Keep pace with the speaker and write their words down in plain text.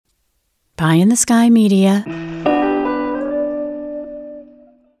Pie in the Sky Media.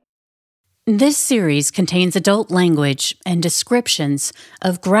 This series contains adult language and descriptions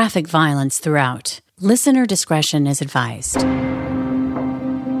of graphic violence throughout. Listener discretion is advised.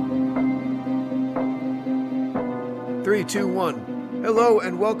 3, 2, 1. Hello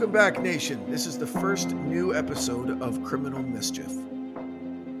and welcome back, Nation. This is the first new episode of Criminal Mischief.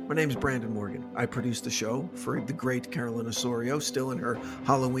 My name's Brandon Morgan. I produce the show for the great Carolyn Osorio, still in her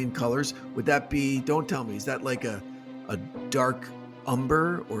Halloween colors. Would that be, don't tell me, is that like a dark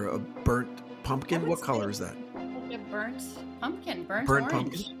umber or a burnt pumpkin? What color is that? Like a burnt pumpkin, burnt orange.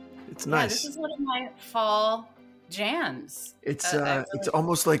 Pumpkin? It's nice. This is one of my fall jams. It's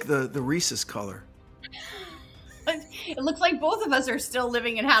almost like the Reese's color. It looks like both of us are still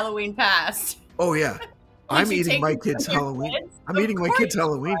living in Halloween past. Oh yeah. I'm eating my kids' Halloween. I'm eating my kids'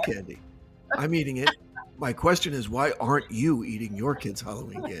 Halloween candy. I'm eating it. My question is, why aren't you eating your kids'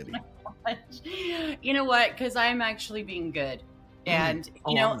 Halloween candy? You know what? Because I'm actually being good. And,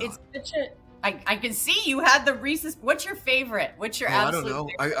 it's such a... I can see you had the Reese's. What's your favorite? What's your absolute I don't know.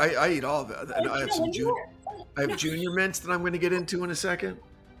 favorite? I eat all of it. And I have some I have junior mints that I'm going to get into in a second.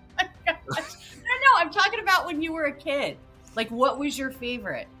 No, I'm talking about when you were a kid. Like, what was your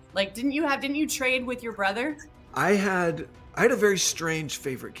favorite? Like, didn't you trade with your brother? I had a very strange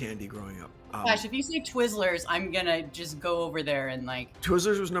favorite candy growing up. Gosh, if you say Twizzlers, I'm gonna just go over there and like.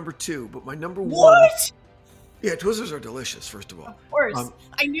 Twizzlers was number 2, but my number one. What? Yeah, Twizzlers are delicious. First of all, of course,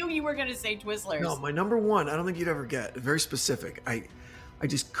 I knew you were gonna say Twizzlers. No, my number one. I don't think you'd ever get. Very specific. I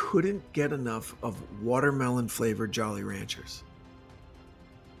just couldn't get enough of watermelon flavored Jolly Ranchers.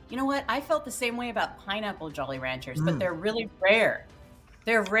 You know what? I felt the same way about pineapple Jolly Ranchers, but they're really rare.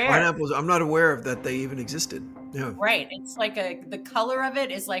 They're rare. Pineapples, I'm not aware of that they even existed. Yeah. Right. It's like the color of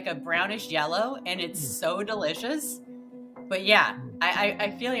it is like a brownish yellow, and it's so delicious. But yeah, I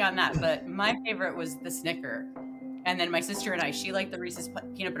feel you on that. But my favorite was the Snicker. And then my sister and she liked the Reese's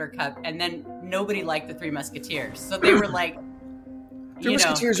Peanut Butter Cup, and then nobody liked the Three Musketeers. So they were like, Three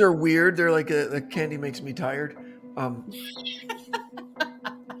Musketeers are weird. They're like the candy makes me tired. I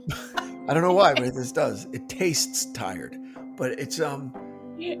don't know why, but this does. It tastes tired. But it's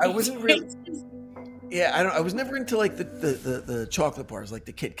I wasn't really. Yeah, I was never into like the chocolate bars, like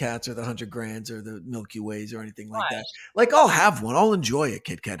the Kit Kats or the 100 Grands or the Milky Ways or anything like that. Like I'll have one. I'll enjoy a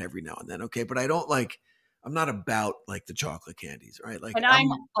Kit Kat every now and then. Okay, but I don't like. I'm not about like the chocolate candies, right? Like, and I'm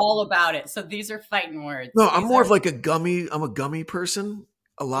all about it. So these are fighting words. No, I'm more of like a gummy. I'm a gummy person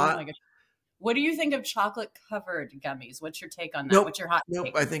a lot. Oh, what do you think of chocolate covered gummies? What's your take on that? What's your hot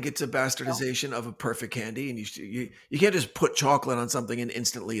take? I think it's a bastardization of a perfect candy, and you can't just put chocolate on something and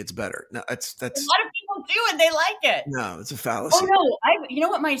instantly it's better. No, that's a lot of people do, and they like it. No, it's a fallacy. Oh no, you know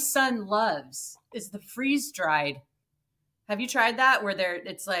what my son loves is the freeze dried. Have you tried that? Where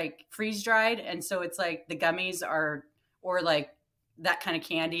it's like freeze dried, and so it's like the gummies are, or like that kind of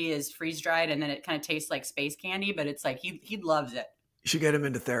candy is freeze dried, and then it kind of tastes like space candy, but it's like he loves it. You should get him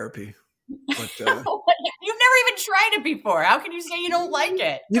into therapy. But, you've never even tried it before. How can you say you don't like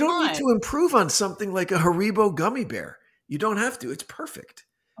it? You don't need to improve on something like a Haribo gummy bear. You don't have to. It's perfect.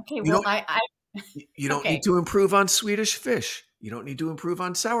 Okay, well, you don't need to improve on Swedish Fish. You don't need to improve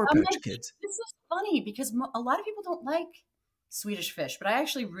on Sour Patch Kids. This is funny because a lot of people don't like Swedish Fish, but I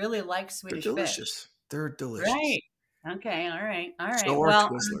actually really like Swedish They're delicious. Fish. They're delicious. Right. Okay. All right. So are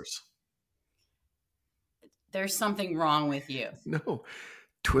Twizzlers. There's something wrong with you. No.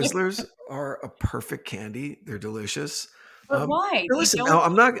 Twizzlers are a perfect candy. They're delicious. But why? Listen, now,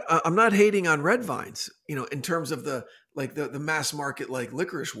 I'm not hating on red vines, in terms of the mass market, like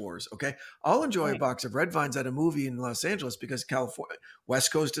licorice wars. Okay. I'll enjoy a box of red vines at a movie in Los Angeles because California,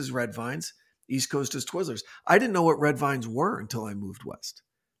 West Coast is red vines. East Coast is Twizzlers. I didn't know what red vines were until I moved west.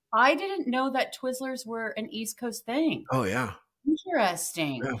 I didn't know that Twizzlers were an East Coast thing. Oh yeah.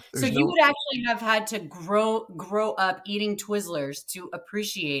 Interesting. Yeah, so you would actually have had to grow up eating Twizzlers to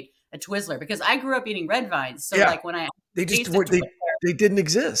appreciate a Twizzler, because I grew up eating red vines. So like when they didn't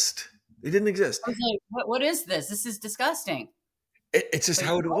exist. They didn't exist. I was like, what is this? This is disgusting. It's just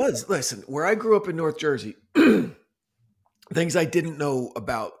how it was. Listen, where I grew up in North Jersey, things I didn't know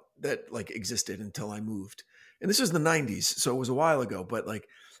about that like existed until I moved. And this was the 90s, so it was a while ago, but like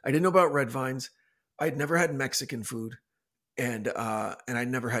I didn't know about red vines. I'd never had Mexican food. And I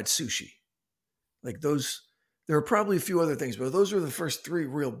never had sushi. Like those, there are probably a few other things, but those were the first 3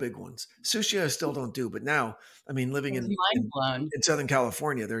 real big ones. Sushi I still don't do, but now, I mean, living in Southern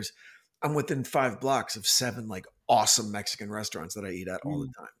California, I'm within 5 blocks of 7 like awesome Mexican restaurants that I eat at all the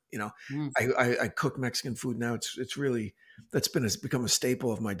time. I cook Mexican food now. It's really, it's become a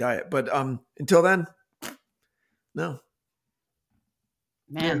staple of my diet. But until then, no.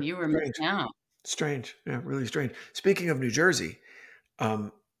 Man, you were Strange. missing out. Strange. Yeah, really strange. Speaking of New Jersey,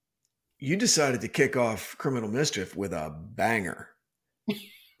 um, you decided to kick off Criminal Mischief with a banger.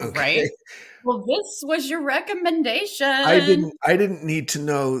 Okay. Right? Well, this was your I recommendation. didn't need to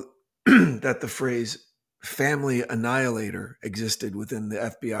know that the phrase family annihilator existed within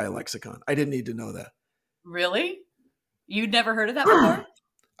the FBI lexicon. I didn't need to know that. Really? You'd never heard of that before?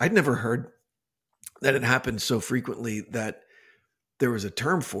 I'd never heard that it happened so frequently that there was a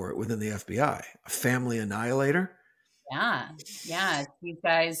term for it within the FBI, a family annihilator. Yeah. Yeah. It's these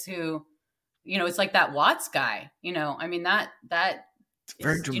guys who, it's like that Watts guy, I mean, that It's a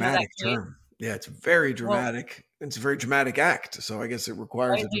very is, that dramatic case? term. Yeah, it's very Well, dramatic. It's a very dramatic act. So I guess it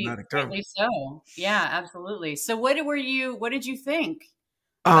requires a dramatic term. rightly so. Yeah, absolutely. So what did you think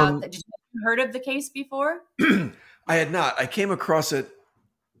about Um, that? Did you heard of the case before? I had not. I came across it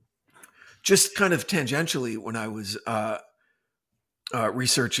just kind of tangentially when I was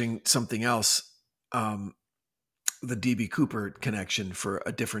researching something else, the DB Cooper connection for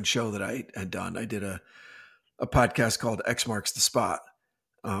a different show that I had done. I did a podcast called X Marks the Spot.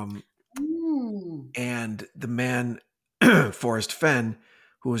 Mm. And the man, Forrest Fenn,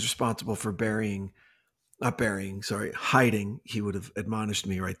 who was responsible for hiding, he would have admonished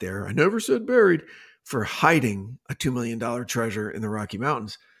me right there. I never said buried, for hiding a $2 million treasure in the Rocky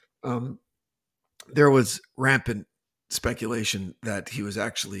Mountains. There was rampant speculation that he was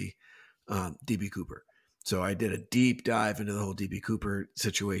actually DB Cooper. So I did a deep dive into the whole DB Cooper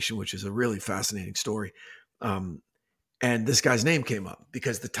situation, which is a really fascinating story. And this guy's name came up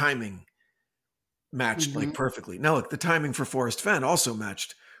because the timing matched like perfectly. Now, look, the timing for Forrest Fenn also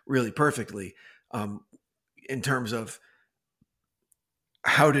matched really perfectly in terms of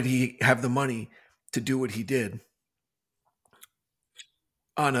how did he have the money to do what he did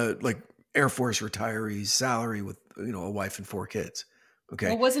on a like Air Force retiree's salary with a wife and 4 kids. Okay.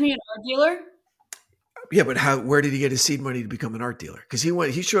 Well, wasn't he an art dealer? Yeah, but where did he get his seed money to become an art dealer? Because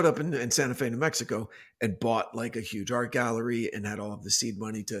he showed up in Santa Fe, New Mexico, and bought like a huge art gallery and had all of the seed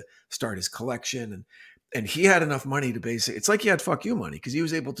money to start his collection, and he had enough money to basically, it's like he had fuck you money because he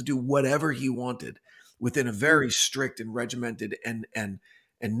was able to do whatever he wanted within a very strict and regimented and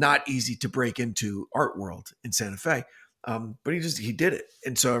not easy to break into art world in Santa Fe. But he did it,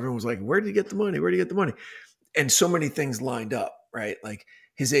 and so everyone was like, "Where did he get the money? Where did he get the money?" And so many things lined up, right? Like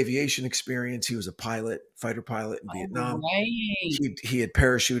his aviation experience. He was a fighter pilot in Vietnam. Right. He had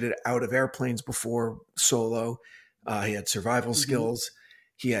parachuted out of airplanes before solo. He had survival skills.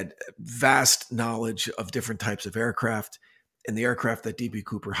 He had vast knowledge of different types of aircraft. And the aircraft that DB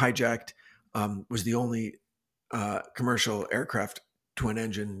Cooper hijacked was the only commercial aircraft twin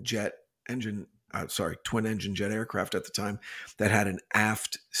engine jet aircraft at the time that had an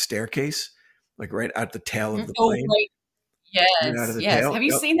aft staircase, like right at the tail of the plane. Right. Right out of Yes, the yes. tail. Have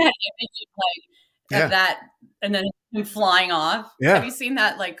you Yep. seen that image of Yeah. that and then him flying off? Yeah. Have you seen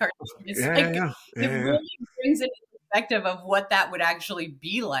that cartoon? It's it really brings it into perspective of what that would actually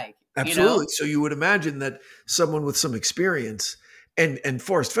be like. Absolutely. So you would imagine that someone with some experience, and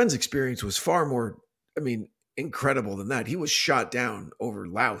Forrest Fenn's experience was far more, incredible than that. He was shot down over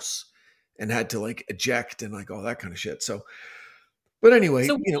Laos and had to like eject and like all that kind of shit. So, but anyway,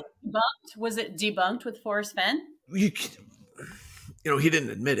 So was it debunked with Forrest Fenn? he didn't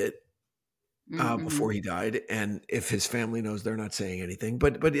admit it Mm-hmm. before he died, and if his family knows, they're not saying anything.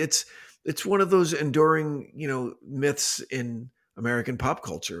 But it's one of those enduring myths in American pop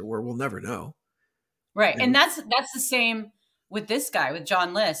culture where we'll never know. Right. And that's the same with this guy, with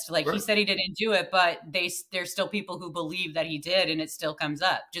John List. Like Right. he said he didn't do it, but there's still people who believe that he did, and it still comes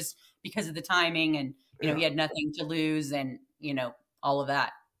up just because of the timing and he had nothing to lose and all of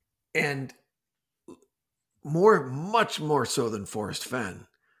that. And much more so than Forrest Fenn,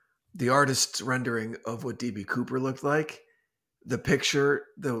 the artist's rendering of what DB Cooper looked like, the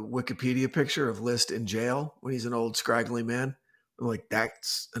Wikipedia picture of List in jail when he's an old scraggly man, I'm like,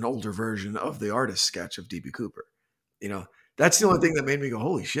 that's an older version of the artist sketch of DB Cooper. That's the only thing that made me go,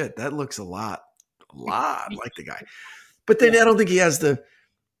 holy shit, that looks a lot like the guy. But then I don't think he has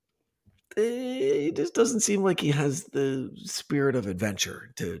it just doesn't seem like he has the spirit of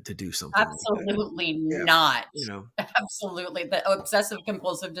adventure to do something. Absolutely like not. Yeah, Absolutely. The obsessive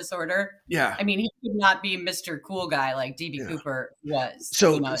compulsive disorder. Yeah. I mean, he could not be Mr. Cool Guy like DB Cooper was.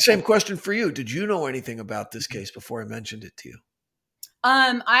 So same question for you. Did you know anything about this case before I mentioned it to you?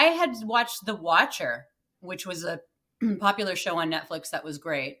 I had watched The Watcher, which was a popular show on Netflix that was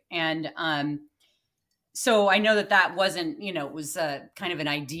great. And so I know that wasn't, it was kind of an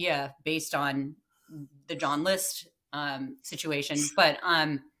idea based on the John List situation, but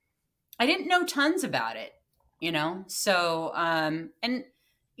I didn't know tons about it, so and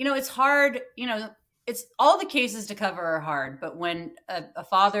it's hard, it's all the cases to cover are hard, but when a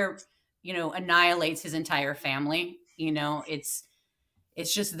father, annihilates his entire family, it's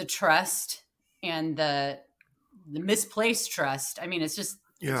just the trust and the misplaced trust. I mean, it's just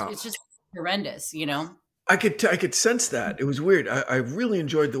Yeah. it's just horrendous. I could sense that. It was weird. I really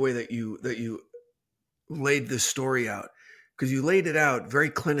enjoyed the way that you laid this story out, because you laid it out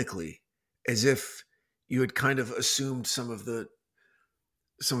very clinically, as if you had kind of assumed some of the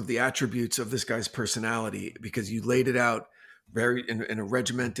attributes of this guy's personality, because you laid it out very in a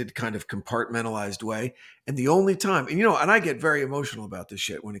regimented, kind of compartmentalized way. And the only time, and I get very emotional about this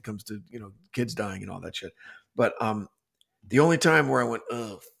shit when it comes to, kids dying and all that shit. But the only time where I went,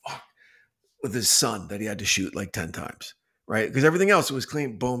 oh, fuck, with his son that he had to shoot like 10 times, right? Because everything else was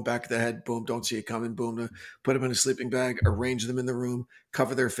clean. Boom, back of the head. Boom, don't see it coming. Boom, put them in a sleeping bag, arrange them in the room,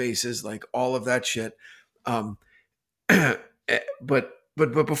 cover their faces, like all of that shit. But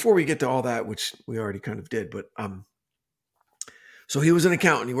before we get to all that, which we already kind of did, but so he was an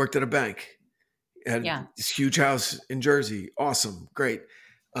accountant. He worked at a bank. Had this huge house in Jersey. Awesome, great.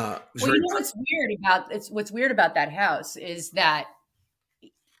 What's weird about that house is that,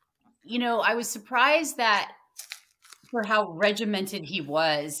 I was surprised that for how regimented he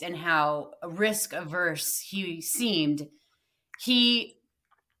was and how risk averse he seemed, he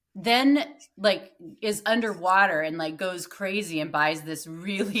then is underwater and goes crazy and buys this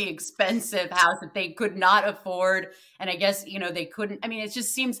really expensive house that they could not afford. And I guess, they couldn't, I mean, it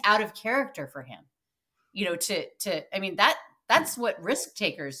just seems out of character for him, I mean, that's what risk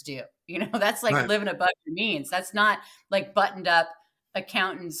takers do. That's Right. living above your means. That's not buttoned up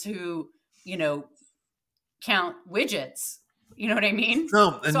accountants who, count widgets. You know what I mean?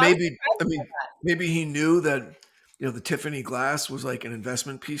 No, and So maybe he knew that, the Tiffany glass was like an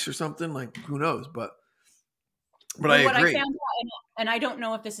investment piece or something. Like, who knows? But I what agree. I found out, and I don't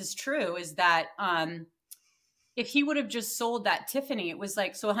know if this is true, is that if he would have just sold that Tiffany, it was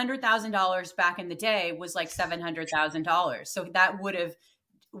so $100,000 back in the day was like $700,000. So that would have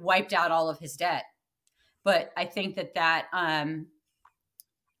wiped out all of his debt. But I think that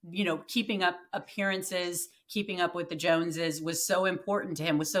keeping up appearances, keeping up with the Joneses was so important to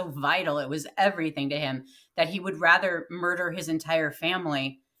him, was so vital. It was everything to him that he would rather murder his entire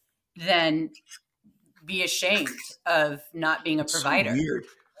family than be ashamed of not being a provider.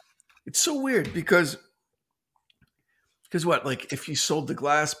 It's so weird because what? Like, if he sold the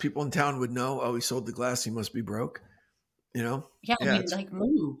glass, people in town would know, oh, he sold the glass, he must be broke. Yeah, I mean,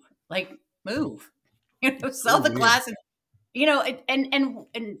 move. Sell the weird. glass, and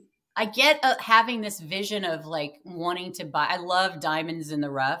I get having this vision of wanting to buy. I love diamonds in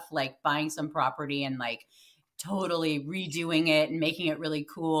the rough, buying some property and totally redoing it and making it really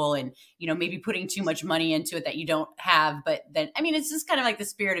cool, and maybe putting too much money into it that you don't have. But then, I mean, it's just kind of like the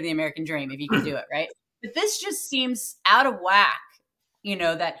spirit of the American dream if you can do it, right? But this just seems out of whack.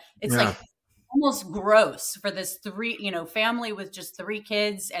 That it's almost gross for this family with just 3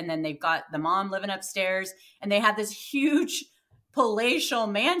 kids, and then they've got the mom living upstairs, and they have this huge palatial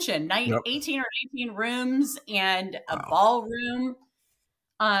mansion, 18 or 19 rooms and a ballroom.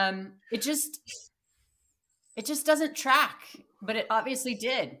 It just doesn't track, but it obviously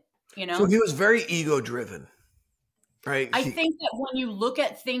did. So he was very ego driven, right? I think that when you look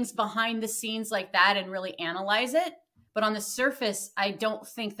at things behind the scenes like that and really analyze it, but on the surface, I don't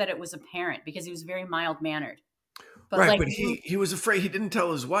think that it was apparent because he was very mild mannered. But but he was afraid. He didn't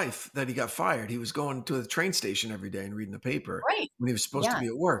tell his wife that he got fired. He was going to the train station every day and reading the paper when he was supposed to be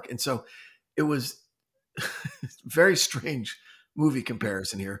at work. And so it was very strange movie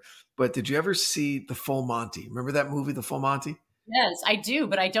comparison here. But did you ever see The Full Monty? Remember that movie, The Full Monty? Yes, I do,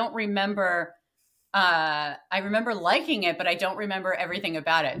 but I don't remember. I remember liking it, but I don't remember everything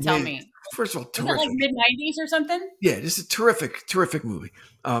about it. Tell me. First of all, terrific. Was it mid-90s or something? Yeah, this is a terrific movie.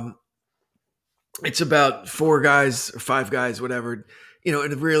 It's about 4 guys or 5 guys, whatever, in a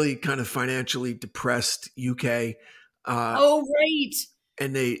really kind of financially depressed UK. Right.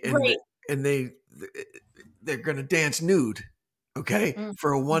 And they're going to dance nude,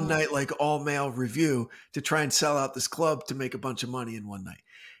 for a one night all male review to try and sell out this club to make a bunch of money in one night.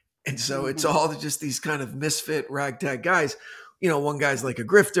 And so it's all just these kind of misfit ragtag guys. One guy's like a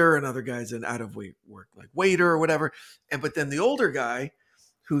grifter, another guy's an out of work waiter or whatever. But then the older guy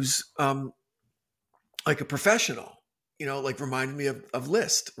who's like a professional, reminded me of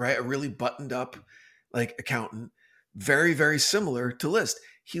List, right? A really buttoned up accountant, very, very similar to List.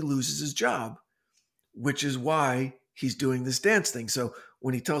 He loses his job, which is why he's doing this dance thing. So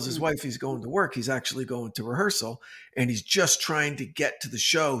when he tells his wife he's going to work, he's actually going to rehearsal, and he's just trying to get to the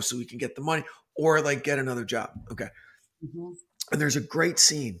show so he can get the money or get another job. Okay. And there's a great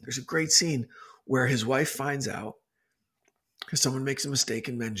scene. There's a great scene where his wife finds out because someone makes a mistake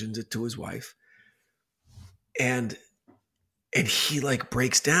and mentions it to his wife. And he like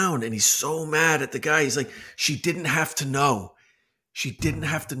breaks down and he's so mad at the guy. He's like, she didn't have to know. She didn't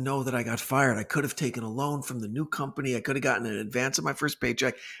have to know that I got fired. I could have taken a loan from the new company. I could have gotten an advance of my first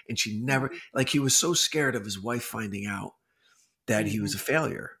paycheck. And she never, like, he was so scared of his wife finding out that he was a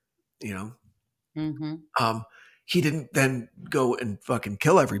failure, you know? He didn't then go and fucking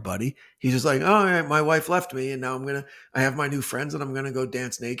kill everybody. He's just like, oh, yeah, my wife left me, and now I have my new friends, and I'm gonna go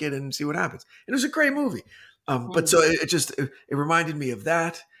dance naked and see what happens. And it was a great movie. But so it reminded me of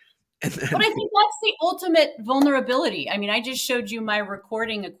that. And then, but I think that's the ultimate vulnerability. I mean, I just showed you my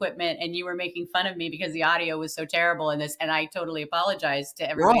recording equipment, and you were making fun of me because the audio was so terrible in this, and I totally apologize to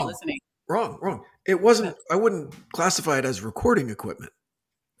everybody listening. Wrong. It wasn't. I wouldn't classify it as recording equipment.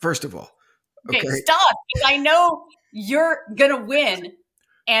 First of all. Okay, stop. Because I know you're going to win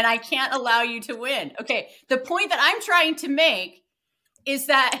and I can't allow you to win. Okay, the point that I'm trying to make is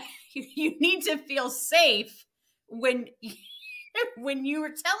that you need to feel safe when you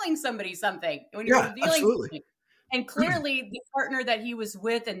were telling somebody something, when you're revealing something. And clearly the partner that he was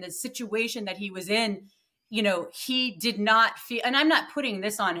with and the situation that he was in, you know, he did not feel, and I'm not putting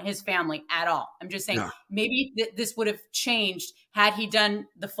this on his family at all. I'm just saying maybe this would have changed had he done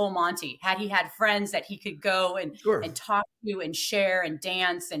the full Monty, had he had friends that he could go and talk to and share and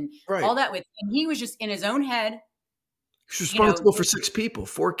dance and all that with. And he was just in his own head. He's responsible for 6 people,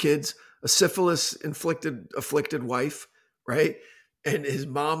 4 kids, a syphilis afflicted wife, right? And his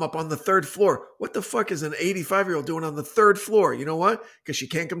mom up on the 3rd floor. What the fuck is an 85-year-old doing on the 3rd floor? You know what? Because she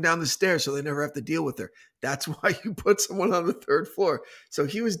can't come down the stairs, so they never have to deal with her. That's why you put someone on the 3rd floor. So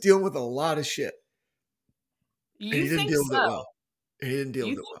he was dealing with a lot of shit. You think so? With it well. He didn't deal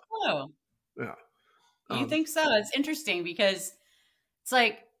with it well. Yeah. You think so? It's interesting because it's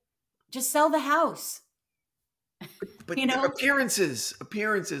like, just sell the house. But you know, appearances,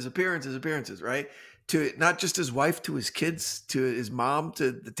 right? To not just his wife, to his kids, to his mom,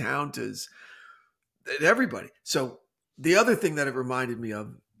 to the town, to everybody. So the other thing that it reminded me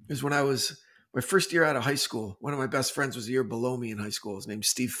of is when I was my first year out of high school. One of my best friends was a year below me in high school. His name's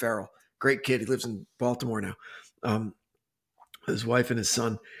Steve Farrell. Great kid. He lives in Baltimore now. His wife and his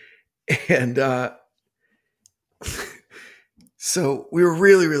son. And so we were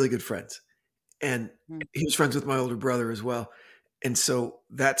really, really good friends. And he was friends with my older brother as well. And so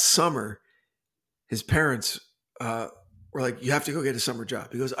that summer, his parents were like, you have to go get a summer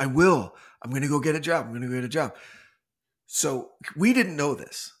job. He goes, I will. I'm going to go get a job. So we didn't know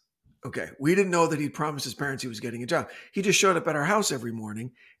this. Okay. We didn't know that he'd promised his parents he was getting a job. He just showed up at our house every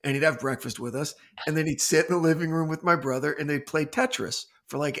morning and he'd have breakfast with us. And then he'd sit in the living room with my brother and they'd play Tetris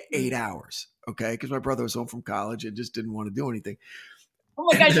for like 8 hours. Okay. Because my brother was home from college and just didn't want to do anything. Oh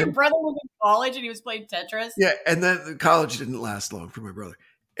my gosh, your brother was in college and he was playing Tetris? Yeah, and then college didn't last long for my brother.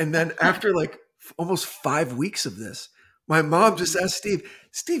 And then after like almost 5 weeks of this, my mom just asked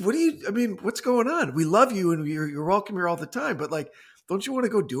Steve, what's going on? We love you and you're welcome here all the time, but like, don't you want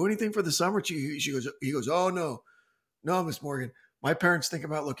to go do anything for the summer? He goes, oh no, Miss Morgan, my parents think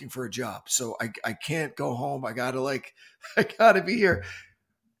about looking for a job, so I can't go home. I gotta be here.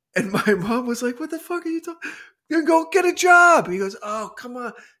 And my mom was like, what the fuck are you talking? Then go get a job. He goes, oh, come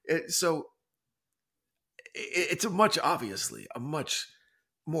on. So it's obviously a much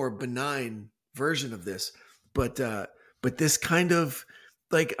more benign version of this, but this kind of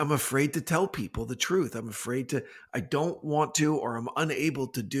like, I'm afraid to tell people the truth. I don't want to, or I'm unable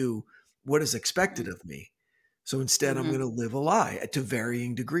to do what is expected of me. So instead I'm going to live a lie to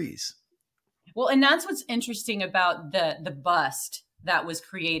varying degrees. Well, and that's what's interesting about the bust that was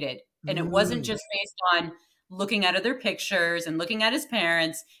created. And it wasn't just based on looking at other pictures and looking at his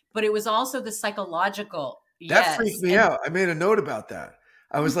parents, but it was also the psychological. That freaked me out. I made a note about that.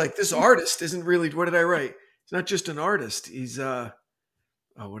 I was like, this artist isn't really, what did I write? He's not just an artist. He's,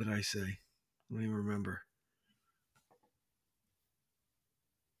 what did I say? I don't even remember.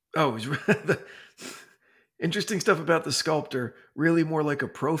 Oh, he's the interesting stuff about the sculptor, really more like a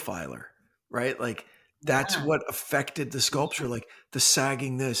profiler, right? Like that's what affected the sculpture, like the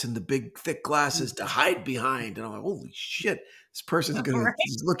sagging this and the big thick glasses to hide behind. And I'm like, holy shit, this person's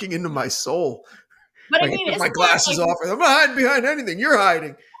he's looking into my soul. But like, I mean, my glasses off. I'm not hiding behind anything. You're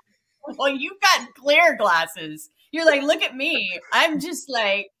hiding. Well, you've got clear glasses. You're like, look at me. I'm just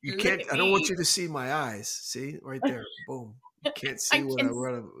like, you can't. I don't want you to see my eyes. See right there. Boom. You can't see what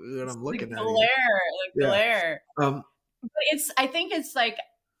I'm looking at. Glare. But I think it's like,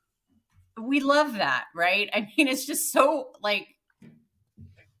 we love that, right? I mean, it's just so like,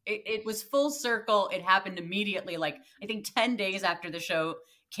 it was full circle. It happened immediately, like I think 10 days after the show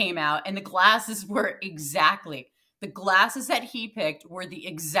came out, and the glasses that he picked were the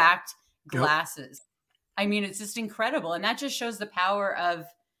exact Yep. glasses. I mean, it's just incredible. And that just shows the power of,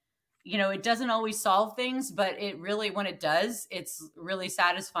 it doesn't always solve things, but it really, when it does, it's really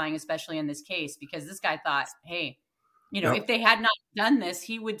satisfying, especially in this case, because this guy thought, hey, Yep. if they had not done this,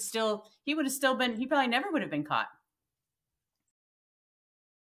 he probably never would have been caught.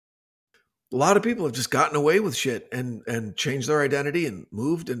 A lot of people have just gotten away with shit and changed their identity and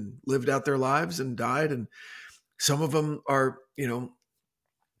moved and lived out their lives and died. And some of them are,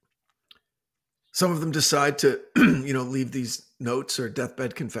 some of them decide to, leave these notes or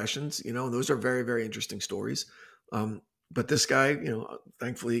deathbed confessions, and those are very, very interesting stories. But this guy,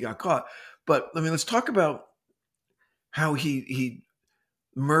 thankfully he got caught. But I mean, let's talk about how he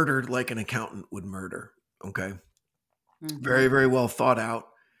murdered like an accountant would murder. Okay. Mhm. Very, very well thought out,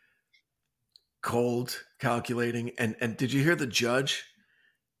 cold, calculating. And did you hear the judge?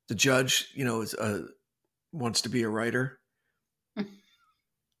 The judge, is wants to be a writer.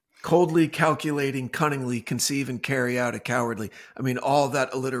 Coldly calculating, cunningly conceive and carry out a cowardly. I mean, all of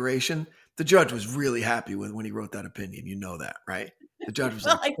that alliteration. The judge was really happy with when he wrote that opinion. You know that, right? The judge was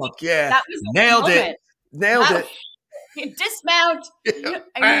Well, like, I "Fuck yeah, that was the nailed it, moment. nailed That- it." Dismount.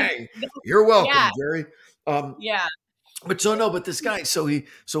 Bang! You're welcome, yeah. Jerry. Yeah. But this guy, so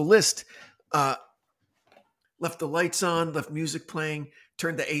List left the lights on, left music playing,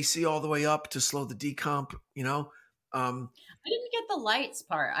 turned the AC all the way up to slow the decomp. I didn't get the lights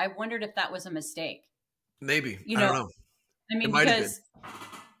part. I wondered if that was a mistake. Maybe. I don't know. I mean, It might have because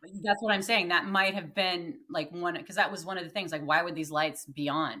that's what I'm saying. That might have been like because that was one of the things. Like, why would these lights be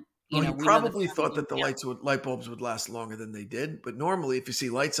on? Well, he probably thought that the light bulbs would last longer than they did. But normally, if you see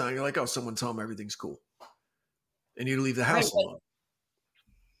lights on, you're like, "Oh, someone's home. Everything's cool," and you leave the house alone.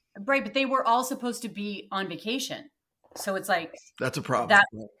 Right, but they were all supposed to be on vacation, so it's like that's a problem.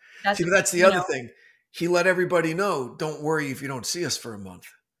 That's the other thing. He let everybody know, "Don't worry if you don't see us for a month."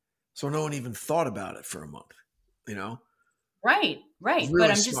 So no one even thought about it for a month. Right. Really but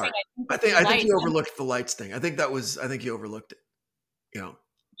I'm smart. just saying. I think he overlooked the lights thing. I think he overlooked it.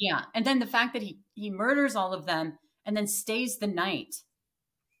 Yeah, and then the fact that he murders all of them and then stays the night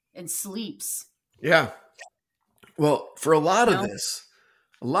and sleeps. Yeah. Well, for a lot of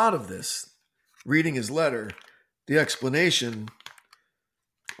this, reading his letter, the explanation,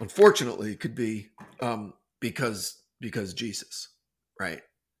 unfortunately, could be because Jesus, right?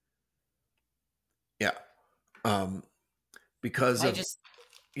 Yeah. Because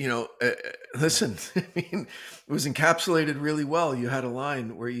listen, I mean, it was encapsulated really well. You had a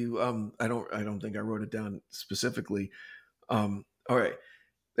line where you, I don't think I wrote it down specifically. All right,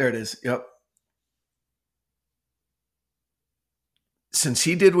 there it is. Yep. Since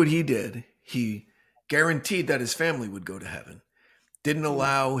he did what he did, he guaranteed that his family would go to heaven. Didn't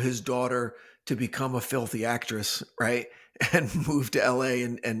allow his daughter to become a filthy actress, right? And move to LA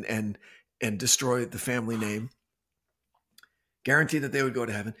and destroy the family name. Guaranteed that they would go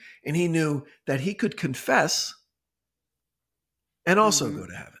to heaven. And he knew that he could confess and also go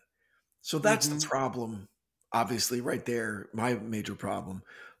to heaven. So that's the problem, obviously, right there. My major problem,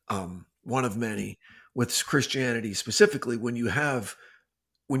 one of many with Christianity, specifically when you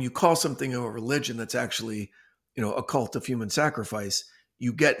call something a religion that's actually, a cult of human sacrifice,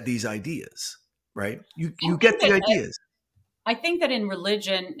 you get these ideas, right? You get the ideas. I think that in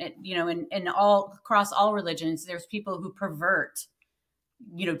religion, in all across all religions, there's people who pervert,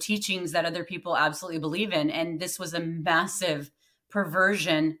 teachings that other people absolutely believe in, and this was a massive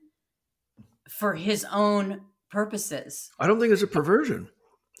perversion for his own purposes. I don't think it's a perversion.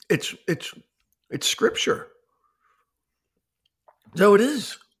 It's scripture. So it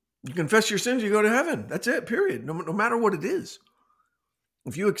is. You confess your sins, you go to heaven. That's it. Period. No matter what it is.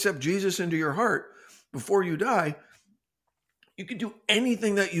 If you accept Jesus into your heart before you die, you can do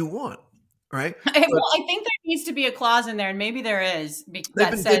anything that you want, right? Well, I think there needs to be a clause in there, and maybe there is. They've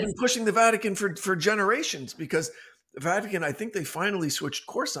been pushing the Vatican for generations, because the Vatican, I think they finally switched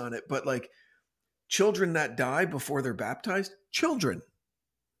course on it, but like children that die before they're baptized, children,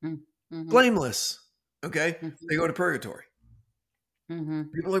 blameless, okay? They go to purgatory. People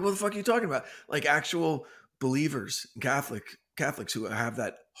are like, what the fuck are you talking about? Like actual believers, Catholics who have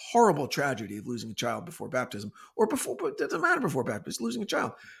that horrible tragedy of losing a child before baptism, or before, but it doesn't matter before baptism, losing a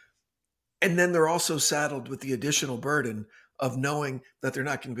child. And then they're also saddled with the additional burden of knowing that they're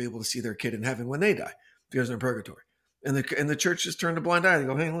not going to be able to see their kid in heaven when they die because they're in purgatory. And the church just turned a blind eye. They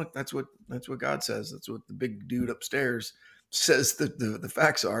go, hey, look, that's what God says. That's what the big dude upstairs says the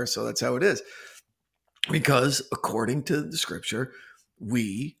facts are. So that's how it is. Because according to the scripture,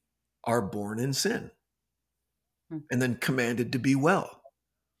 we are born in sin Hmm. and then commanded to be well.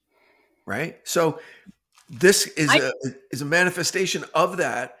 Right? So this is a manifestation of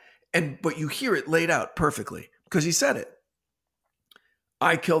that, but you hear it laid out perfectly because he said it.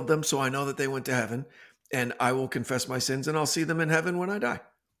 I killed them, so I know that they went to heaven, and I will confess my sins, and I'll see them in heaven when I die.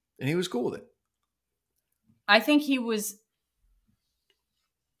 And he was cool with it. I think he was,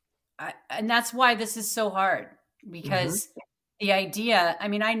 and that's why this is so hard, because the idea, I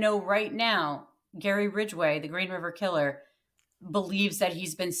mean, I know right now, Gary Ridgway, the Green River Killer, believes that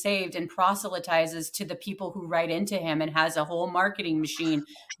he's been saved and proselytizes to the people who write into him and has a whole marketing machine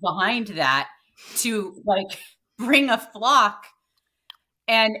behind that to like bring a flock.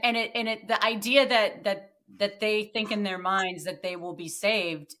 And the idea that they think in their minds that they will be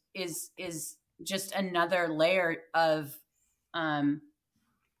saved is just another layer of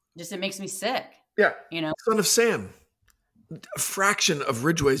just, it makes me sick. Yeah. You know, Son of Sam, a fraction of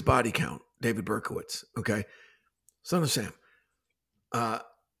Ridgway's body count, David Berkowitz. Okay. Son of Sam.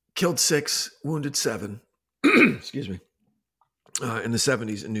 Killed 6, wounded 7. Excuse me. In the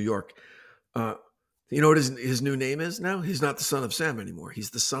 70s in New York. You know what his new name is now? He's not the son of Sam anymore.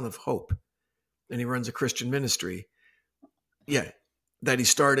 He's the son of Hope. And he runs a Christian ministry. Yeah. That he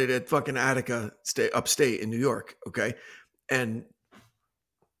started at fucking Attica, upstate in New York. Okay. And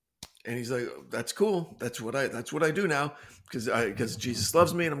he's like, that's cool. That's what I do now. Because Jesus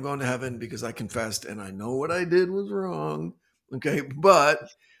loves me and I'm going to heaven because I confessed and I know what I did was wrong. Okay. But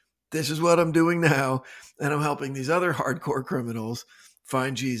this is what I'm doing now. And I'm helping these other hardcore criminals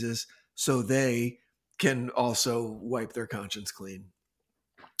find Jesus so they can also wipe their conscience clean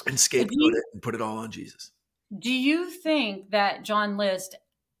and scapegoat it and put it all on Jesus. Do you think that John List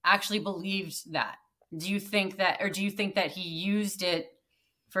actually believed that? Do you think that he used it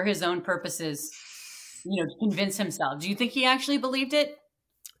for his own purposes, to convince himself? Do you think he actually believed it?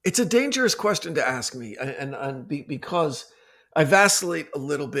 It's a dangerous question to ask me, because I vacillate a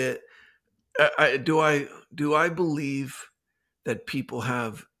little bit. Do I believe that people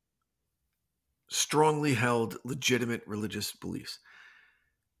have strongly held legitimate religious beliefs?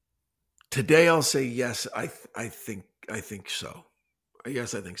 Today, I'll say yes. I think so.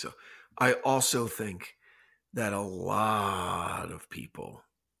 Yes, I think so. I also think that a lot of people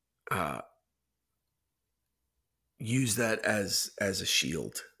use that as a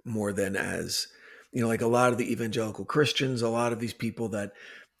shield more than as, like a lot of the evangelical Christians, a lot of these people that,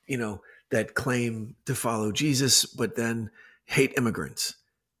 that claim to follow Jesus, but then hate immigrants,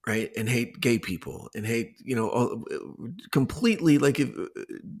 right? And hate gay people and hate, completely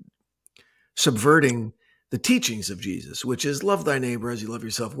subverting the teachings of Jesus, which is love thy neighbor as you love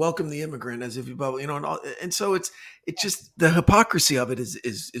yourself, welcome the immigrant as if you, and so it's just the hypocrisy of it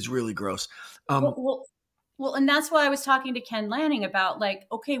is really gross. Well, and that's why I was talking to Ken Lanning about, like,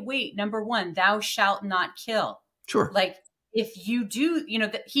 okay, wait, number one, thou shalt not kill. Sure. Like, if you do,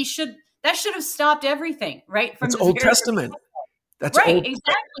 that should have stopped everything, right? From Old Testament. That's right, old,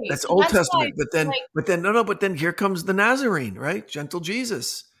 exactly. That's so Old that's Testament. Why, but then here comes the Nazarene, right? Gentle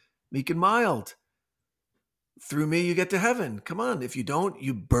Jesus, meek and mild. Through me, you get to heaven. Come on. If you don't,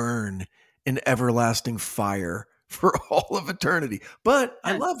 you burn in everlasting fire for all of eternity. But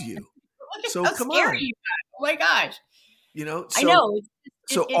I love you. So how come scary on. You are. Oh my gosh. So, I know.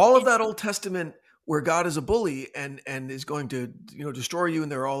 So all of that Old Testament where God is a bully and is going to, destroy you,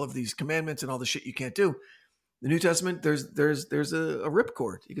 and there are all of these commandments and all the shit you can't do. The New Testament, there's a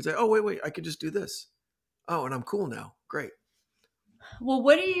ripcord. You can say, oh, wait, I could just do this. Oh, and I'm cool now. Great. Well,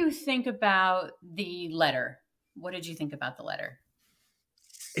 what do you think about the letter? What did you think about the letter?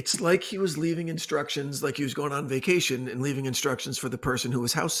 It's like he was leaving instructions, like he was going on vacation and leaving instructions for the person who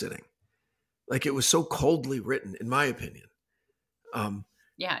was house sitting. Like it was so coldly written, in my opinion.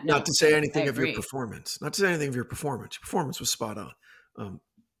 Yeah, not to say anything of your performance. Not to say anything of your performance. Your performance was spot on.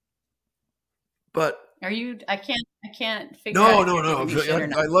 But are you? I can't figure out. No.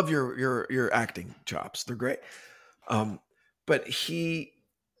 I love your acting chops. They're great. But he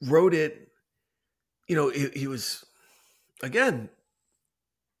wrote it. He was again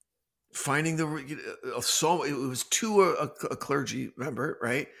finding so it was to a clergy member,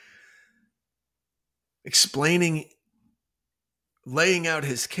 right? Explaining, laying out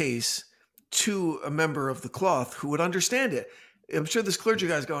his case to a member of the cloth who would understand it. I'm sure this clergy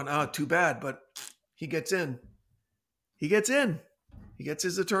guy's going, oh, too bad, but he gets in. He gets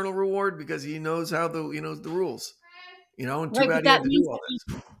his eternal reward because he knows how the rules. And too bad he had to do all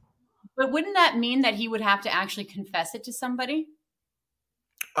this. But wouldn't that mean that he would have to actually confess it to somebody?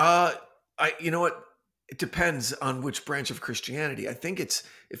 You know what? It depends on which branch of Christianity. I think it's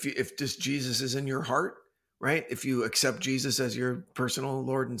if just Jesus is in your heart, right? If you accept Jesus as your personal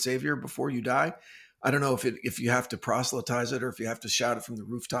Lord and Savior before you die. I don't know if you have to proselytize it or if you have to shout it from the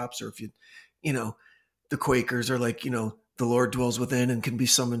rooftops or if you know, the Quakers are like, the Lord dwells within and can be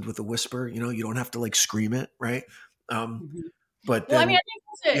summoned with a whisper. You don't have to like scream it, right? Um, Mhm. but Well, I then mean,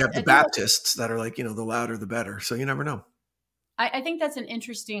 you have the I think that's Baptists that are like, the louder the better. So you never know. I think that's an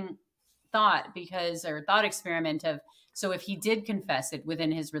interesting thought or thought experiment of, so if he did confess it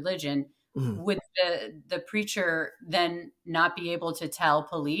within his religion, Mhm. would the preacher then not be able to tell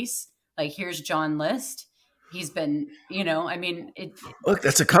police, like, here's John List? He's been, I mean, Look,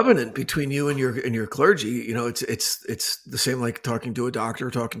 that's a covenant between you and your clergy. It's the same like talking to a doctor,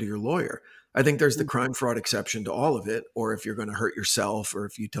 or talking to your lawyer. I think there's the crime fraud exception to all of it. Or if you're going to hurt yourself, or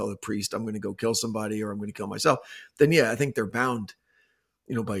if you tell a priest I'm going to go kill somebody or I'm going to kill myself, then yeah, I think they're bound,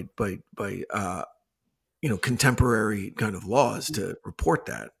 by contemporary kind of laws to report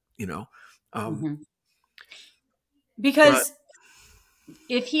that. Um, Mhm. but Because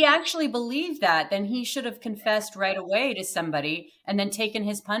if he actually believed that, then he should have confessed right away to somebody and then taken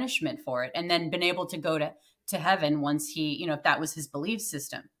his punishment for it and then been able to go to heaven once he, if that was his belief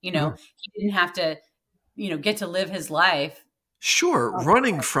system. Mhm. He didn't have to, get to live his life. Sure, Oh,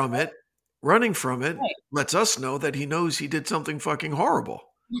 running from it right. lets us know that he knows he did something fucking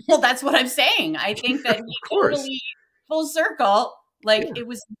horrible. Well, that's what I'm saying. I think that Of he course. totally, full circle, like, Yeah. it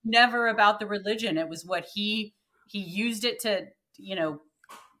was never about the religion. It was what he used it to,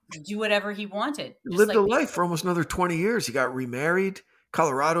 do whatever he wanted, He just lived a like life for almost another 20 years. He got remarried.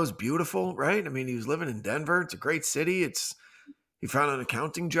 Colorado's beautiful, right? I mean, he was living in Denver. It's a great city. He found an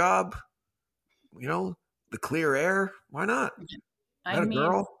accounting job, you know, the clear air. Why not? I Met a mean,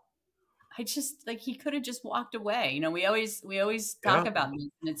 girl. I just, like, he could have just walked away. We always talk Yeah. about this,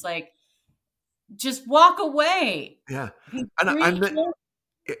 and it's like, just walk away. Yeah. He's And I met, 3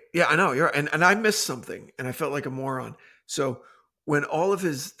 years. yeah, I know. And I missed something and I felt like a moron. So when all of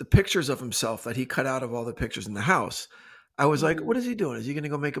the pictures of himself that he cut out of all the pictures in the house, I was like, Mhm. what is he doing? Is he going to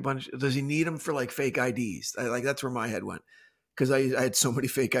go make a bunch? Does he need them for like fake IDs? Like that's where my head went. Because I had so many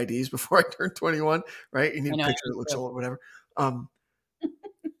fake IDs before I turned 21, right? You need I a know, picture me that looks too. old, whatever.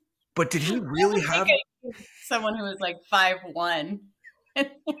 But did he I really would think have? I needed someone who was, like, 5'1". And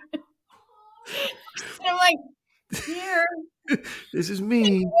I'm like, "Here, This is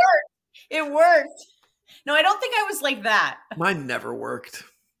me. it worked." No, I don't think I was like that. Mine never worked.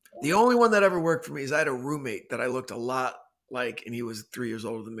 The only one that ever worked for me is I had a roommate that I looked a lot like, and he was 3 years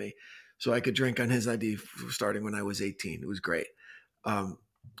older than me. So I could drink on his ID starting when I was 18. It was great. Um,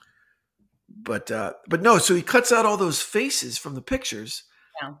 but no, so he cuts out all those faces from the pictures.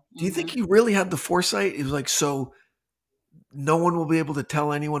 Yeah, Do you think mhm. he really had the foresight? He was like, so no one will be able to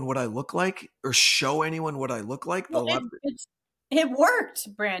tell anyone what I look like or show anyone what I look like. Well, They'll have to, it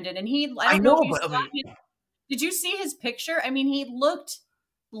worked, Brandon, and I I don't know if know, you but I saw mean, his did you see his picture? I mean, he looked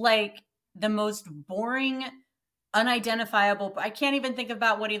like the most boring, unidentifiable. I can't even think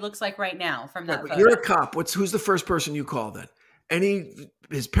about what he looks like right now from right, that but you're photo. a cop. Who's the first person you call then? Any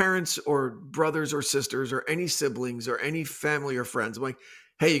his parents or brothers or sisters or any siblings or any family or friends. I'm like,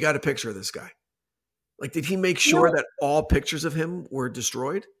 hey, you got a picture of this guy. Like, did he make sure No, that all pictures of him were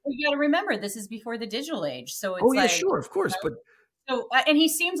destroyed? you got to remember this is before the digital age, so Oh it's yeah, like, sure, of course. But and he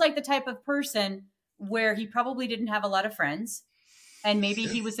seems like the type of person where he probably didn't have a lot of friends. And maybe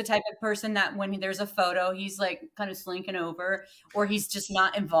he was the type of person that when there's a photo, he's like kind of slinking over, or he's just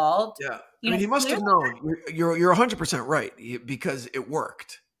not involved. yeah, I mean, he must Clearly, have known. You're 100% right because it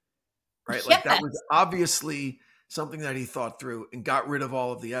worked, right? Like that was yes. obviously something that he thought through and got rid of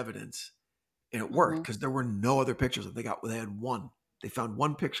all of the evidence, and it worked Mhm. because there were no other pictures. They had one. They found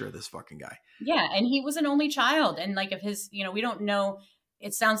one picture of this fucking guy. Yeah, and he was an only child, and like if his, we don't know.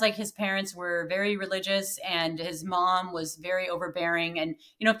 It sounds like his parents were very religious, and his mom was very overbearing. And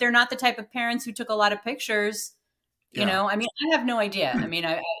if they're not the type of parents who took a lot of pictures, Yeah, I mean, I have no idea. I mean,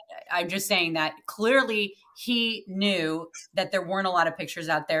 I'm just saying that clearly he knew that there weren't a lot of pictures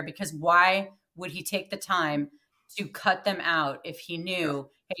out there, because why would he take the time to cut them out if he yeah, knew,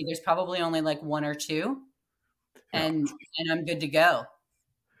 hey, there's probably only like one or two, yeah. and I'm good to go.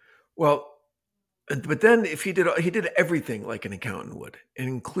 Well, but then if he did everything like an accountant would, and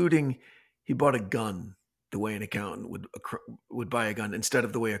including he bought a gun the way an accountant would buy a gun instead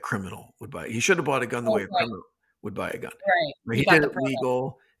of the way a criminal would buy. He should have bought a gun the way Oh, a right, criminal would buy a gun. right. But He he got did the it permit.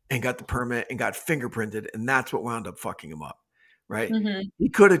 legal and got the permit and got fingerprinted, and that's what wound up fucking him up, right? Mhm. He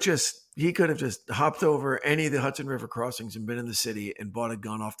could have just hopped over any of the Hudson River crossings and been in the city and bought a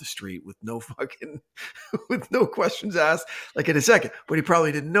gun off the street with no fucking with no questions asked, like in a second. But he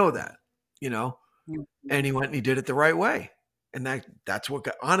probably didn't know that, you know. Mhm. And he went and he did it the right way, and that's what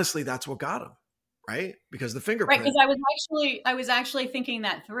got, honestly that's what got him, right? Because the Right, fingerprint. because I was actually thinking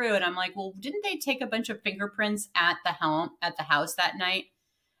that through, and I'm like, well, didn't they take a bunch of fingerprints at the house that night?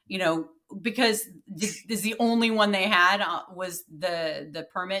 You know, because is the only one they had was the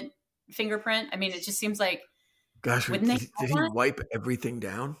permit fingerprint. I mean, it just seems like, Gosh, wouldn't they did have he that? wipe everything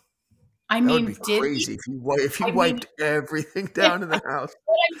down? I That would be mean, did he? crazy if he I mean, wiped everything that's down in the house.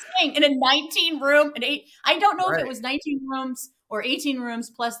 what I'm saying. In a 19 room, I don't know if it Right. was 19 rooms or 18 rooms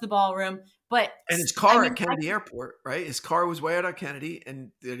plus the ballroom, but And his I car mean, at Kennedy Airport, right? His car was way out at Kennedy,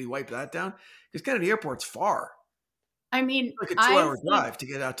 and did he wipe that down? Because Kennedy Airport's far. I mean, Like a I 2-hour think drive to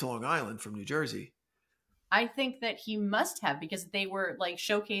get out to Long Island from New Jersey. I think that he must have, because they were like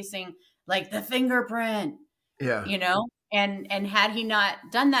showcasing like the fingerprint, Yeah, you know? And had he not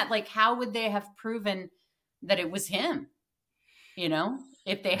done that, like how would they have proven that it was him, you know?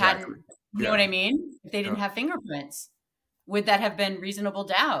 If they hadn't, exactly. you know Yeah, what I mean? If they yeah. didn't have fingerprints, would that have been reasonable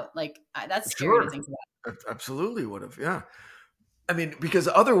doubt? Like that's scary to Sure. think about. Absolutely would have. Yeah. I mean, because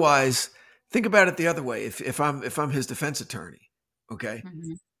otherwise, think about it the other way. If I'm his defense attorney, okay,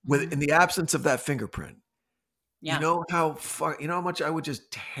 Mhm. with Mhm. in the absence of that fingerprint, Yeah. you know how much I would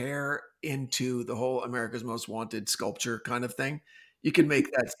just tear into the whole America's Most Wanted sculpture kind of thing. You can make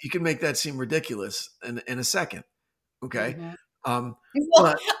that seem ridiculous in a second. Okay. Mhm. Um, Well,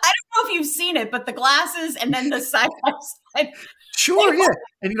 but I don't know if you've seen it, but the glasses and then the side by side, sure, they yeah.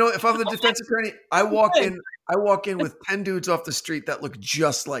 And if I'm the defense attorney, look good. I walk in with 10 dudes off the street that look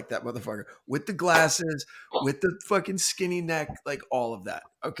just like that motherfucker with the glasses, with the fucking skinny neck, like all of that.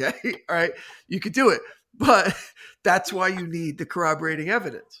 Okay. All right. You could do it. But that's why you need the corroborating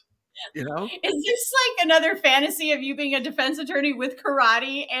evidence, you know? Is this like another fantasy of you being a defense attorney with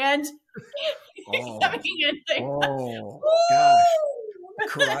karate and Oh, having a thing? oh gosh. A Woo!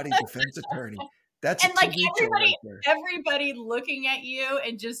 karate defense attorney. That's a And like TV show right there. everybody looking at you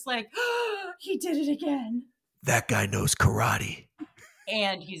and just like, oh, he did it again. That guy knows karate.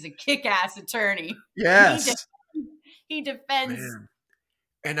 And he's a kick-ass attorney. And Yes. he defends. Man.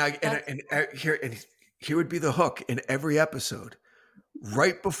 And here would be the hook in every episode.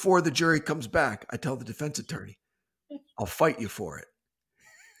 Right before the jury comes back, I tell the defense attorney, I'll fight you for it.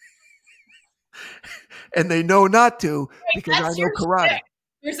 And they know not to because I That's know your karate. shtick.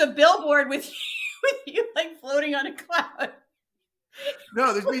 There's a billboard with you like floating on a cloud.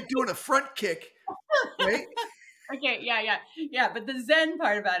 No, there's me doing a front kick, right? Okay, yeah. But the Zen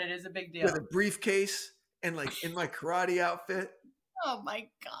part about it is a big deal. With a briefcase and like in my karate outfit. Oh my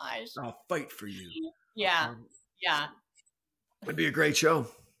gosh. I'll fight for you. Yeah. Yeah. It'd be a great show.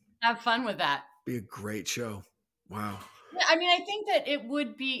 Have fun with that. Be a great show. Wow. Yeah, I mean, I think that it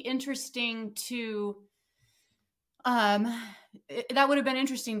would be interesting to that would have been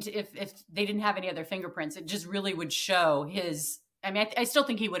interesting to if they didn't have any other fingerprints. It just really would show his. I mean, I still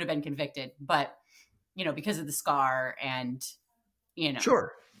think he would have been convicted, but because of the scar and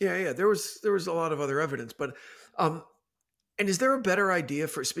Sure. Yeah. There was a lot of other evidence, but and is there a better idea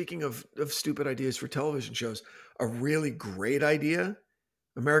for, speaking of stupid ideas for television shows, a really great idea?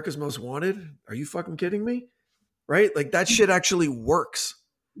 America's Most Wanted? Are you fucking kidding me? Right? Like that shit actually works.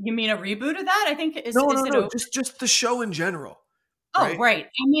 You mean a reboot of that? I think No. it over? Just the show in general. Oh, right.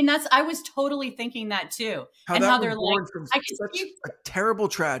 I mean, I was totally thinking that too. How and that how was they're born like, from I can such see. a terrible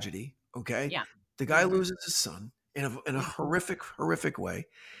tragedy. Okay. Yeah. The guy Mhm. loses his son in a horrific way.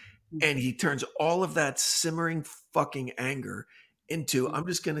 Mhm. And he turns all of that simmering fucking anger into, Mhm. I'm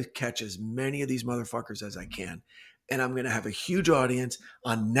just going to catch as many of these motherfuckers as I can. And I'm going to have a huge audience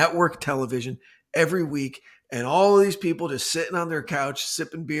on network television every week. And all of these people just sitting on their couch,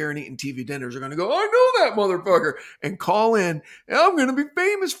 sipping beer and eating TV dinners are going to go, I know that motherfucker, and call in. And I'm going to be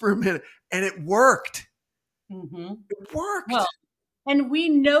famous for a minute. And it worked. Mm-hmm. It worked. Well, and we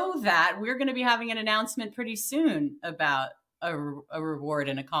know that we're going to be having an announcement pretty soon about a reward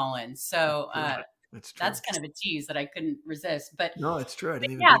and a call-in. So that's kind of a tease that I couldn't resist. But no, it's true. I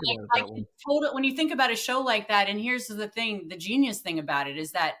didn't even yeah, think about it that way. When you think about a show like that, and here's the thing, the genius thing about it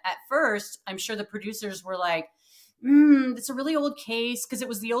is that at first, I'm sure the producers were like, it's a really old case because it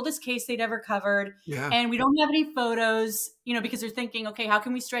was the oldest case they'd ever covered. Yeah. And we don't have any photos, because they're thinking, okay, how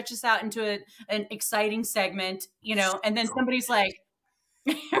can we stretch this out into an exciting segment, and then somebody's like,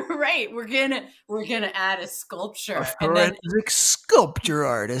 right, we're gonna add a sculpture. A forensic sculpture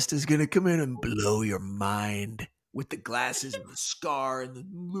artist is gonna come in and blow your mind with the glasses and the scar and the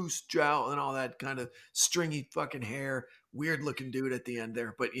loose jowl and all that kind of stringy fucking hair. Weird looking dude at the end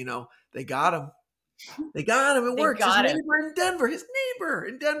there, but they got him. They got him. It works. His neighbor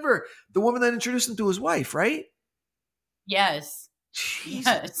in Denver. The woman that introduced him to his wife, right? Yes.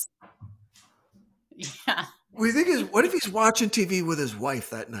 Jesus. Yes. Yeah. We think is, what if he's watching TV with his wife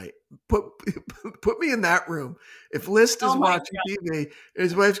that night? Put me in that room. If List is Oh my watching TV, and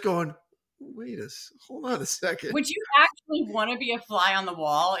his wife's going, hold on a second. Would you actually want to be a fly on the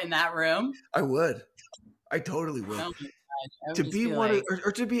wall in that room? I would. I totally would. Oh my gosh, I would To just be be one like,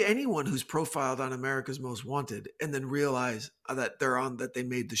 or to be anyone who's profiled on America's Most Wanted and then realize that that they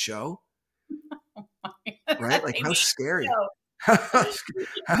made the show, right? Like they how made scary. so.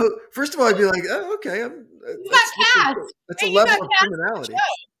 How, first of all, I'd be like, oh, okay, You got cast. that's a Hey, you got level of cast for the criminality. show.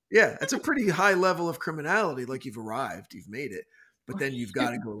 Yeah, that's a pretty high level of criminality. Like you've arrived, you've made it, but then you've got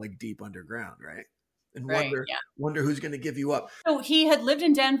to go like deep underground, right? And Right. Yeah. wonder who's going to give you up. So he had lived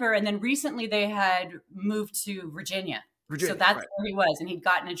in Denver, and then recently they had moved to Virginia. So that's right. where he was, and he'd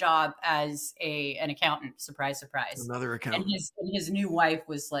gotten a job as an accountant. Surprise, surprise. Another accountant. And his new wife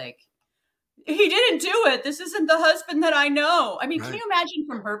was like, he didn't do it. This isn't the husband that I know. I mean, Right. Can you imagine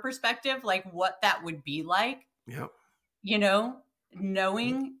from her perspective, like what that would be like? Yep. You know,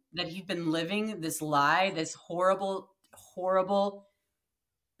 knowing that he'd been living this lie, this horrible, horrible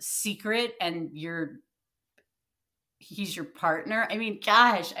secret, and he's your partner. I mean,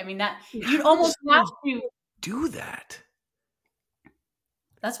 gosh, I mean that you'd almost have to do that.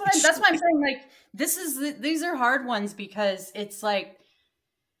 That's why I'm saying, like, these are hard ones because it's like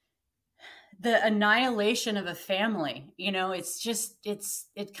the annihilation of a family, you know, it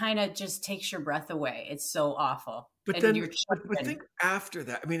kind of just takes your breath away. It's so awful. But and then, but think after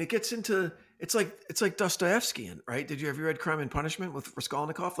that, I mean, it gets into, it's like Dostoevskian, right? Have you ever read Crime and Punishment with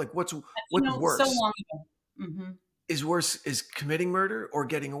Raskolnikov? Like what's worse? So long ago. Mm-hmm. Is worse is committing murder or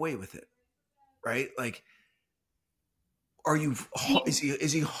getting away with it, right? Like, is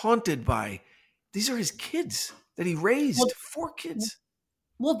he haunted by, these are his kids that he raised, 4 kids.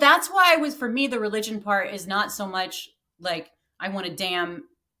 Well, that's why for me, the religion part is not so much like I want to damn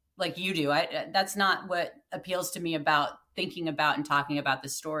like you do. That's not what appeals to me about thinking about and talking about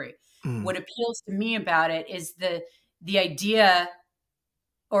this story. What appeals to me about it is the idea,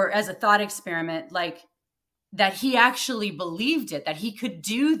 or as a thought experiment, like that he actually believed it, that he could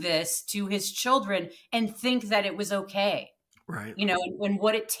do this to his children and think that it was okay. Right. You know, and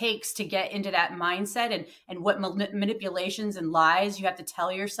what it takes to get into that mindset and what manipulations and lies you have to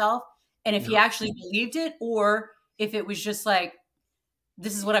tell yourself. And if he actually believed it, or if it was just like,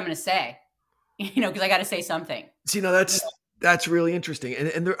 this is what I'm going to say, you know, because I got to say something. See, no, that's really interesting.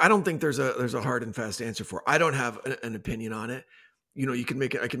 And I don't think there's a hard and fast answer for it. I don't have an opinion on it. You know, I can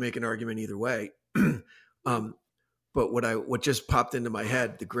make an argument either way. But what just popped into my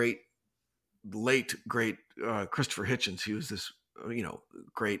head, the late great Christopher Hitchens, he was this, you know,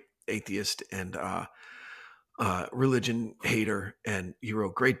 great atheist and religion hater, and he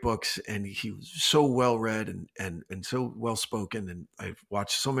wrote great books, and he was so well read and so well spoken, and I've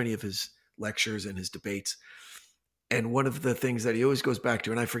watched so many of his lectures and his debates. And one of the things that he always goes back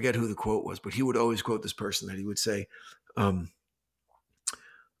to, and I forget who the quote was, but he would always quote this person that he would say,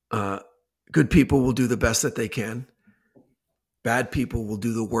 good people will do the best that they can. Bad people will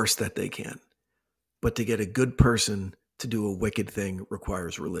do the worst that they can. But to get a good person to do a wicked thing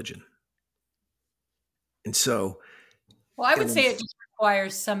requires religion. And so... Well, I would say it just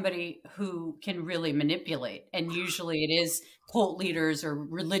requires somebody who can really manipulate. And usually it is cult leaders or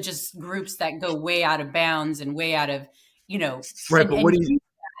religious groups that go way out of bounds and way out of, you know... Right, but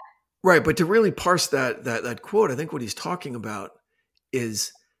but to really parse that quote, I think what he's talking about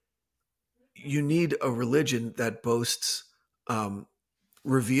is you need a religion that boasts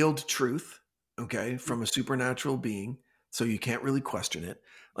revealed truth, okay, from a supernatural being, so you can't really question it.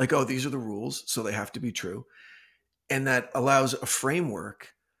 Like, oh, these are the rules, so they have to be true. And that allows a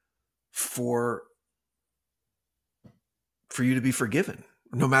framework for you to be forgiven,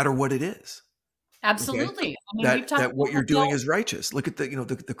 no matter what it is. Absolutely. Okay? I mean, that what you're doing is righteous. Look at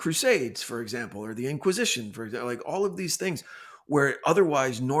the Crusades, for example, or the Inquisition, for example, like all of these things where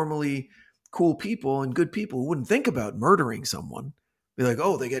otherwise normally cool people and good people wouldn't think about murdering someone. Be like,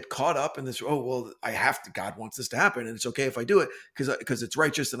 oh, they get caught up in this. Oh, well, I have to. God wants this to happen, and it's okay if I do it because it's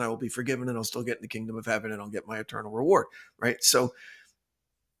righteous, and I will be forgiven, and I'll still get in the kingdom of heaven, and I'll get my eternal reward. Right. So,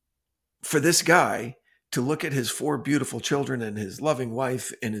 for this guy to look at his 4 beautiful children and his loving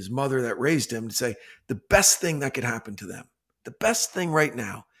wife and his mother that raised him, to say the best thing that could happen to them, the best thing right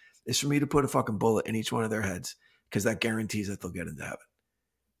now, is for me to put a fucking bullet in each one of their heads, because that guarantees that they'll get into heaven.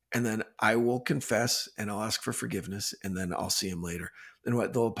 And then I will confess and I'll ask for forgiveness, and then I'll see him later. And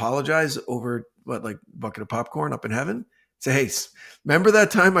what, they'll apologize over what, like a bucket of popcorn up in heaven? Say, hey, remember that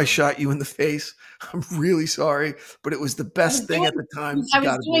time I shot you in the face? I'm really sorry, but it was the best thing at the time. I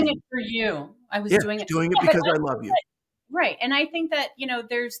was doing it for you. I was doing it because I love you. Right. And I think that, you know,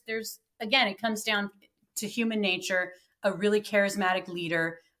 there's again, it comes down, to human nature, a really charismatic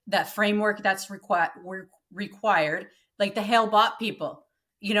leader, that framework that's required, like the Hail Bot people,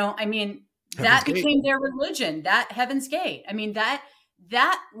 I mean, Heaven's that Gate. became their religion, that Heaven's Gate. I mean, that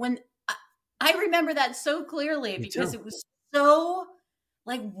when I remember that so clearly, because it was so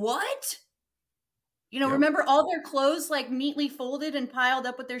like, what? Remember all their clothes like neatly folded and piled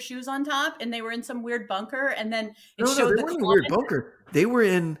up with their shoes on top, and they were in some weird bunker, and then it showed they weren't in a weird bunker. They were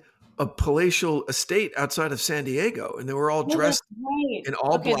in a palatial estate outside of San Diego, and they were all dressed in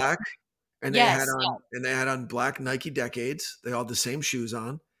all black, and they had on black Nike Decades. They all had the same shoes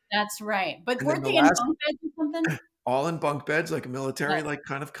on. That's right. But weren't they in bunk beds or something? All in bunk beds, like a military, like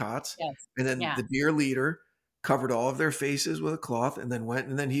kind of cots. Yes. And then the dear leader covered all of their faces with a cloth, and then went,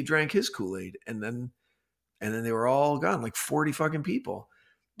 and then he drank his Kool-Aid, and then they were all gone, like 40 fucking people.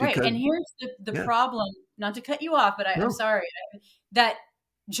 Right. And here's the problem, not to cut you off, but I'm sorry, that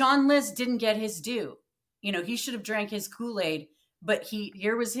John List didn't get his due. He should have drank his Kool-Aid, but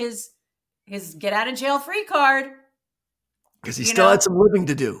here was his get out of jail free card. Because he still had some living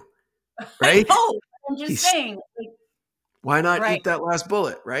to do. Right? I'm just saying. Why not eat that last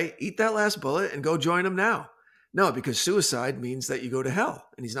bullet, right? Eat that last bullet and go join him now. No, because suicide means that you go to hell,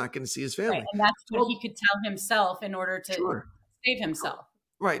 and he's not going to see his family. Right, and that's what he could tell himself in order to save himself.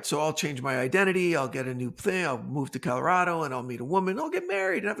 Right. So I'll change my identity. I'll get a new thing. I'll move to Colorado, and I'll meet a woman. I'll get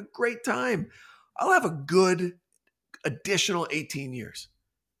married and have a great time. I'll have a good additional 18 years.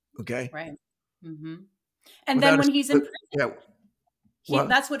 Okay. Right. Mm-hmm. And then when he's in prison,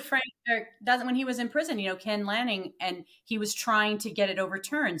 that's what Frank does when he was in prison, Ken Lanning, and he was trying to get it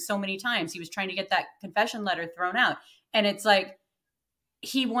overturned so many times. He was trying to get that confession letter thrown out. And it's like,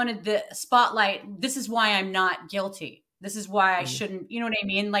 he wanted the spotlight. This is why I'm not guilty. This is why I shouldn't, you know what I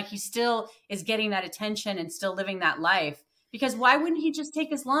mean? Like, he still is getting that attention and still living that life, because why wouldn't he just take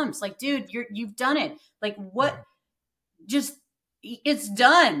his lumps? Like, dude, you've done it. Like, what? Just, it's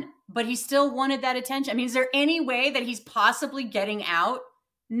done. But he still wanted that attention. I mean, is there any way that he's possibly getting out?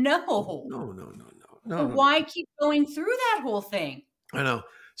 No. No. Why keep going through that whole thing? I know.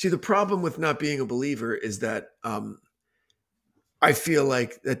 See, the problem with not being a believer is that I feel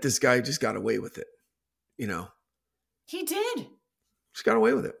like that this guy just got away with it. He did. Just got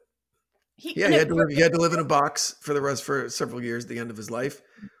away with it. He had to live in a box for several years at the end of his life,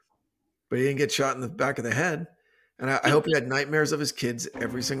 but he didn't get shot in the back of the head. And I hope he had nightmares of his kids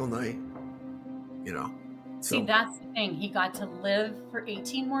every single night, See, that's the thing. He got to live for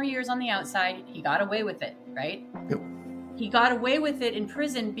 18 more years on the outside. He got away with it, right? Yep. He got away with it in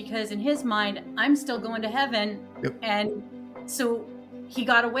prison because in his mind, I'm still going to heaven. Yep. And so he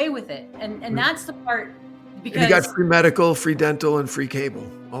got away with it. And that's the part, because and he got free medical, free dental, and free cable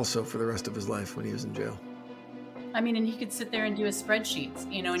also for the rest of his life when he was in jail. I mean, and he could sit there and do his spreadsheets,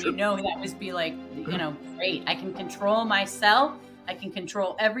 and that would be like, great. I can control myself. I can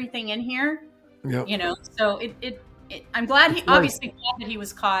control everything in here. Yep. So I'm glad obviously glad that he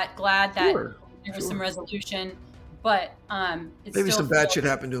was caught. Glad that there was some resolution, but it's maybe some bad shit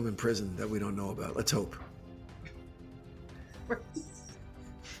happened to him in prison that we don't know about. Let's hope.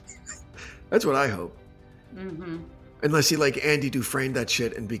 That's what I hope. Mm-hmm. Unless he like Andy Dufresne that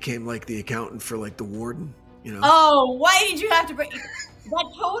shit and became like the accountant for like the warden. Oh, why did you have to bring that?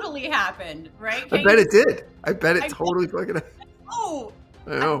 Totally happened, right? I bet it did. I bet it totally fucking happened. Oh,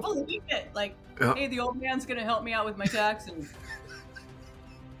 I believe it. Like, hey, the old man's gonna help me out with my taxes.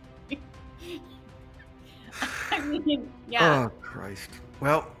 I mean, yeah. Oh Christ.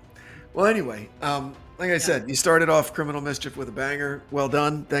 Well, anyway, like I said, you started off Criminal Mischief with a banger. Well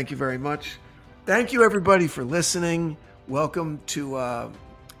done. Thank you very much. Thank you everybody for listening. Welcome to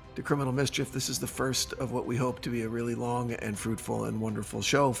Criminal Mischief. This is the first of what we hope to be a really long and fruitful and wonderful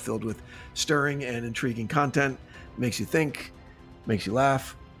show filled with stirring and intriguing content. Makes you think, makes you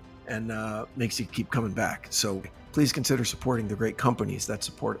laugh, and makes you keep coming back. So please consider supporting the great companies that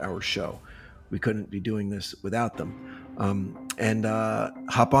support our show. We couldn't be doing this without them. And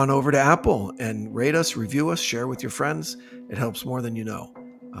hop on over to Apple and rate us, review us, share with your friends. It helps more than you know.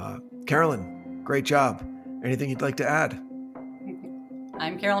 Carolyn, great job. Anything you'd like to add?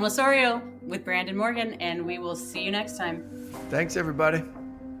 I'm Carolyn Osorio with Brandon Morgan, and we will see you next time. Thanks, everybody.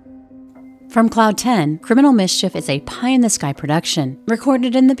 From Cloud 10, Criminal Mischief is a pie-in-the-sky production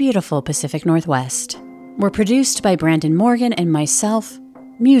recorded in the beautiful Pacific Northwest. We're produced by Brandon Morgan and myself.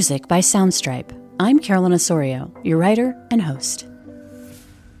 Music by Soundstripe. I'm Carolyn Osorio, your writer and host.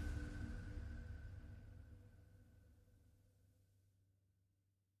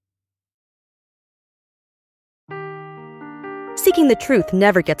 Seeking the truth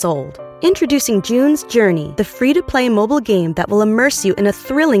never gets old. Introducing June's Journey, the free-to-play mobile game that will immerse you in a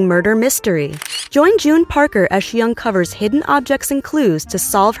thrilling murder mystery. Join June Parker as she uncovers hidden objects and clues to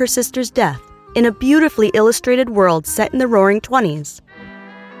solve her sister's death in a beautifully illustrated world set in the Roaring '20s.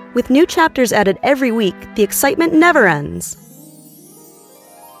 With new chapters added every week, the excitement never ends.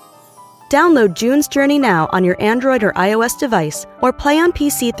 Download June's Journey now on your Android or iOS device or play on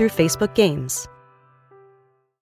PC through Facebook Games.